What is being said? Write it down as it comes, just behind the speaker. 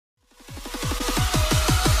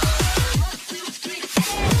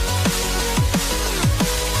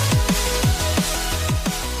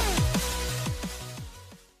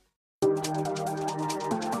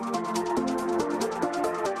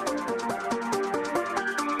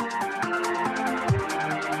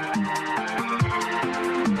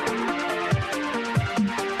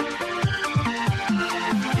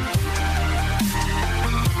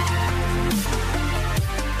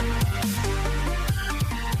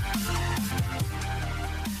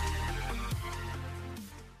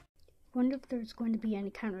wonder if there's going to be any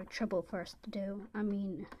kind of trouble for us to do. I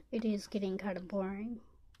mean, it is getting kind of boring.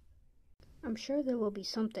 I'm sure there will be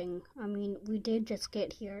something. I mean, we did just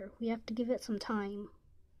get here. We have to give it some time.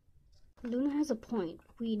 Luna has a point.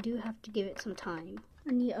 We do have to give it some time.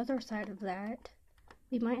 On the other side of that,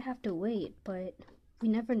 we might have to wait, but we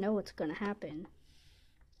never know what's gonna happen.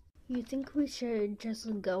 You think we should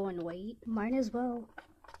just go and wait? Might as well.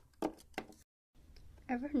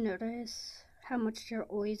 Ever notice how much you're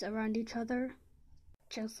always around each other?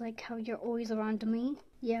 Just like how you're always around me?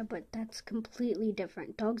 Yeah, but that's completely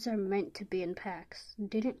different. Dogs are meant to be in packs.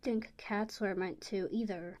 Didn't think cats were meant to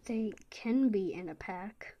either. They can be in a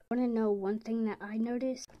pack. Wanna know one thing that I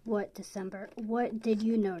noticed? What, December? What did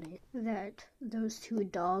you notice? That those two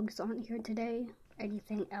dogs aren't here today?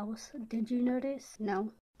 Anything else did you notice?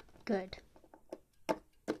 No? Good.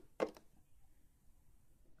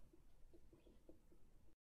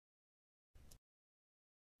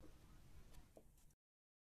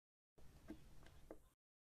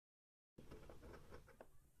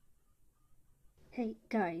 Hey,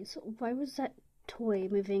 guys, why was that toy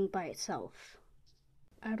moving by itself?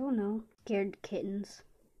 I don't know. Scared kittens.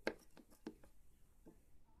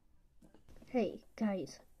 Hey,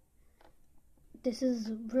 guys. This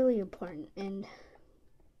is really important, and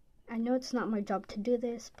I know it's not my job to do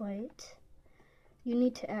this, but you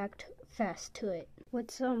need to act fast to it.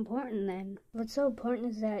 What's so important then? What's so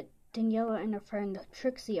important is that Daniela and her friend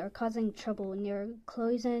Trixie are causing trouble near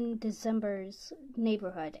Chloe's and December's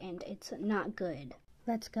neighborhood, and it's not good.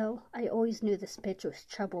 Let's go. I always knew this bitch was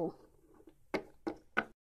trouble.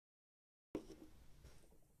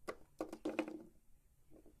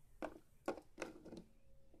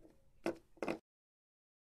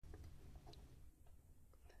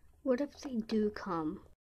 What if they do come?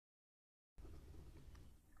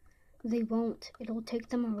 They won't. It'll take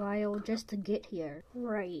them a while just to get here.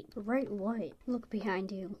 Right. Right what? Look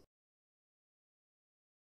behind you.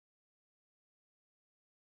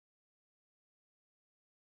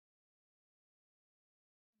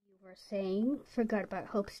 You were saying? Forgot about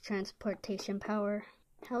Hope's transportation power.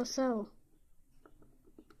 How so?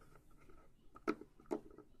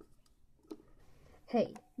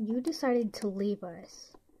 Hey, you decided to leave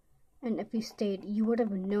us. And if you stayed, you would have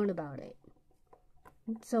known about it.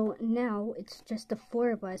 So now it's just the four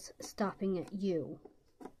of us stopping at you.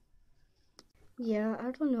 Yeah,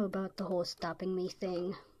 I don't know about the whole stopping me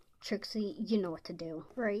thing. Trixie, you know what to do,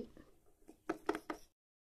 right?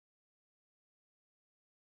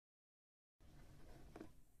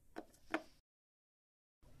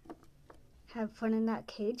 Have fun in that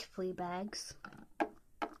cage, flea bags.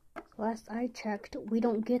 Last I checked, we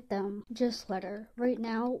don't get them. Just let her. Right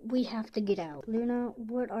now, we have to get out. Luna,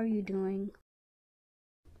 what are you doing?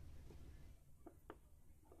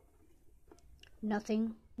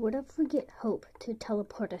 Nothing. What if we get Hope to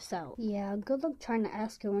teleport us out? Yeah, good luck trying to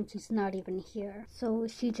ask her when she's not even here. So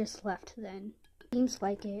she just left then. Seems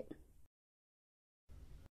like it.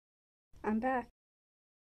 I'm back.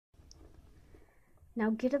 Now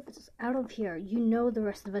get us out of here. You know the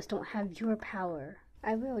rest of us don't have your power.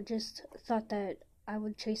 I will, just thought that I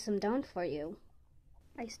would chase them down for you.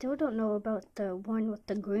 I still don't know about the one with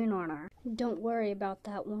the green on her. Don't worry about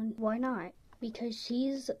that one. Why not? Because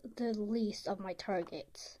she's the least of my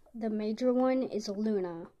targets. The major one is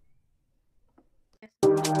Luna.